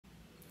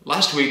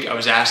Last week, I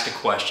was asked a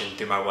question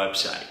through my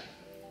website.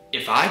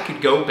 If I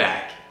could go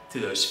back to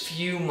those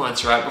few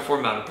months right before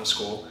medical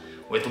school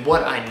with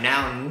what I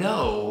now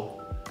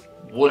know,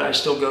 would I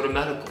still go to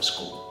medical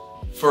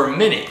school? For a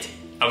minute,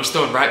 I was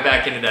thrown right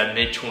back into that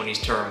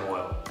mid-20s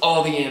turmoil.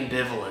 All the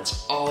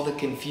ambivalence, all the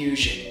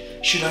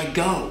confusion. Should I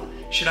go?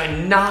 Should I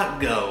not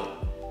go?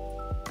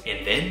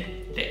 And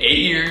then, the 8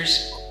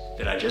 years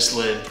that I just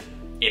lived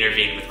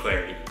intervened with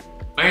clarity.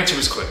 My answer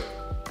was clear.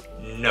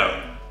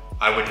 No,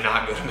 I would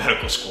not go to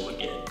medical school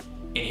again.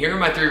 And here are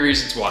my 3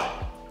 reasons why,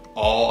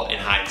 all in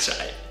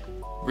hindsight.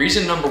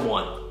 Reason number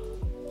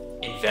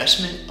 1,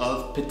 investment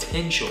of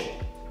potential.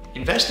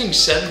 Investing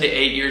 7 to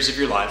 8 years of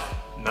your life,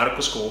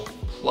 medical school,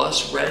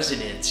 plus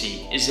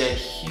residency is a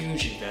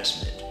huge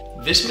investment.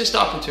 This missed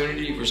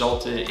opportunity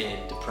resulted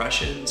in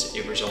depressions,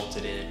 it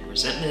resulted in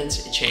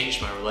resentments, it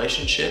changed my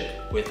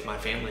relationship with my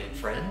family and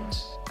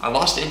friends. I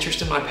lost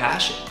interest in my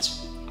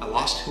passions. I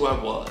lost who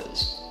I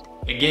was.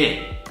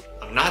 Again,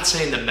 I'm not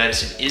saying that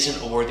medicine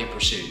isn't a worthy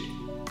pursuit.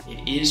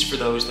 It is for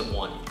those that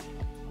want it.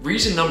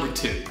 Reason number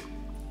 2,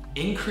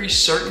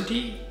 increased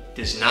certainty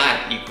does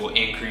not equal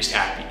increased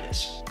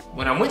happiness.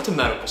 When I went to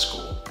medical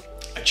school,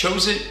 I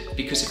chose it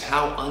because of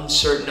how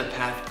uncertain a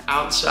path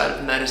outside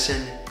of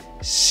medicine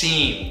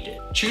seemed.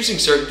 Choosing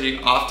certainty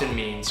often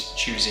means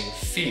choosing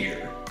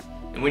fear.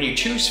 And when you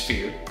choose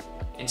fear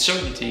and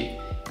certainty,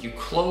 you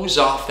close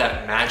off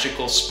that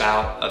magical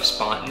spout of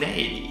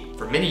spontaneity.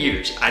 For many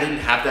years, I didn't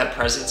have that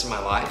presence in my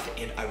life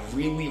and I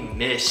really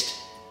missed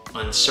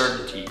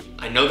uncertainty.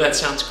 I know that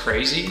sounds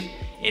crazy,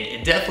 and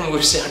it definitely would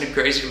have sounded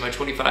crazy to my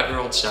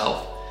 25-year-old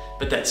self,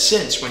 but that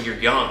sense when you're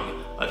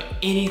young of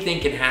anything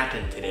can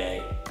happen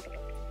today,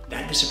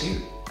 that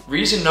disappeared.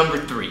 Reason number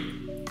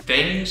 3,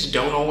 things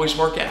don't always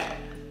work out.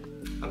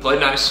 I played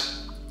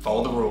nice,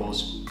 followed the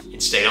rules,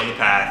 and stayed on the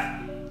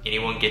path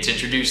anyone gets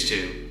introduced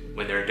to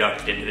when they're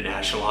inducted into the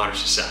National Honor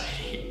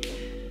Society.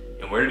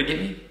 And where did it get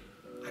me?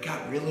 I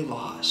got really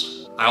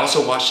lost. I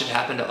also watched it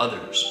happen to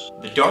others.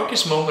 The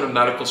darkest moment of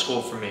medical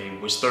school for me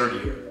was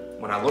 3rd year,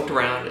 when I looked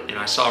around and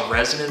I saw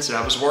residents that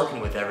I was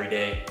working with every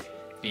day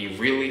be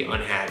really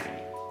unhappy.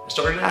 I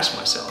started to ask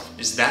myself,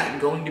 is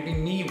that going to be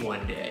me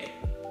one day?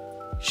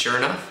 Sure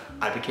enough,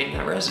 I became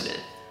that resident.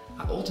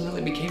 I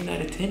ultimately became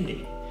that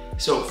attending.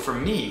 So for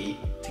me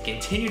to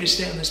continue to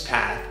stay on this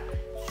path,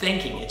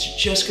 thinking it's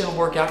just gonna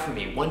work out for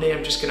me, one day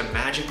I'm just gonna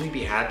magically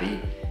be happy,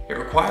 it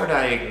required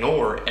I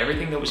ignore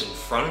everything that was in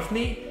front of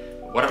me,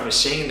 what I was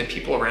seeing in the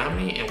people around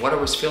me, and what I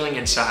was feeling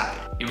inside.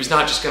 It was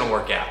not just gonna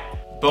work out.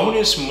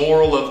 Bonus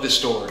moral of the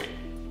story,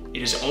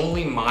 it is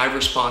only my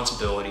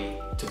responsibility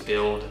to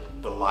build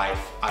the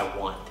life I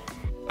want.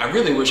 I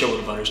really wish I would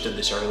have understood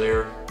this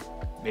earlier,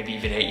 maybe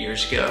even 8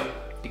 years ago,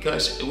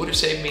 because it would have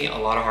saved me a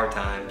lot of hard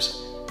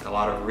times and a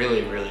lot of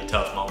really, really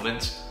tough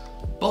moments.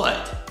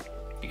 But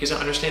because I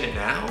understand it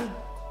now,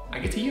 I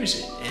get to use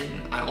it.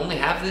 And I only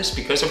have this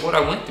because of what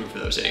I went through for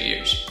those 8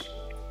 years.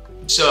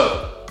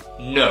 So,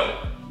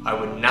 no, I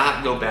would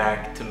not go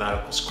back to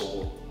medical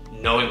school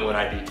knowing what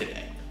I do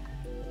today.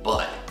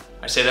 But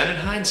I say that in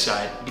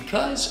hindsight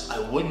because I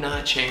would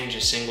not change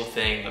a single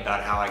thing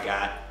about how I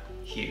got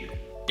here.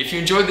 If you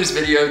enjoyed this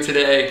video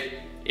today,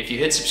 if you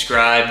hit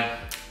subscribe,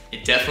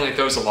 it definitely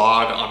throws a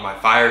log on my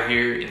fire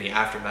here in the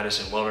after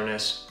medicine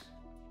wilderness.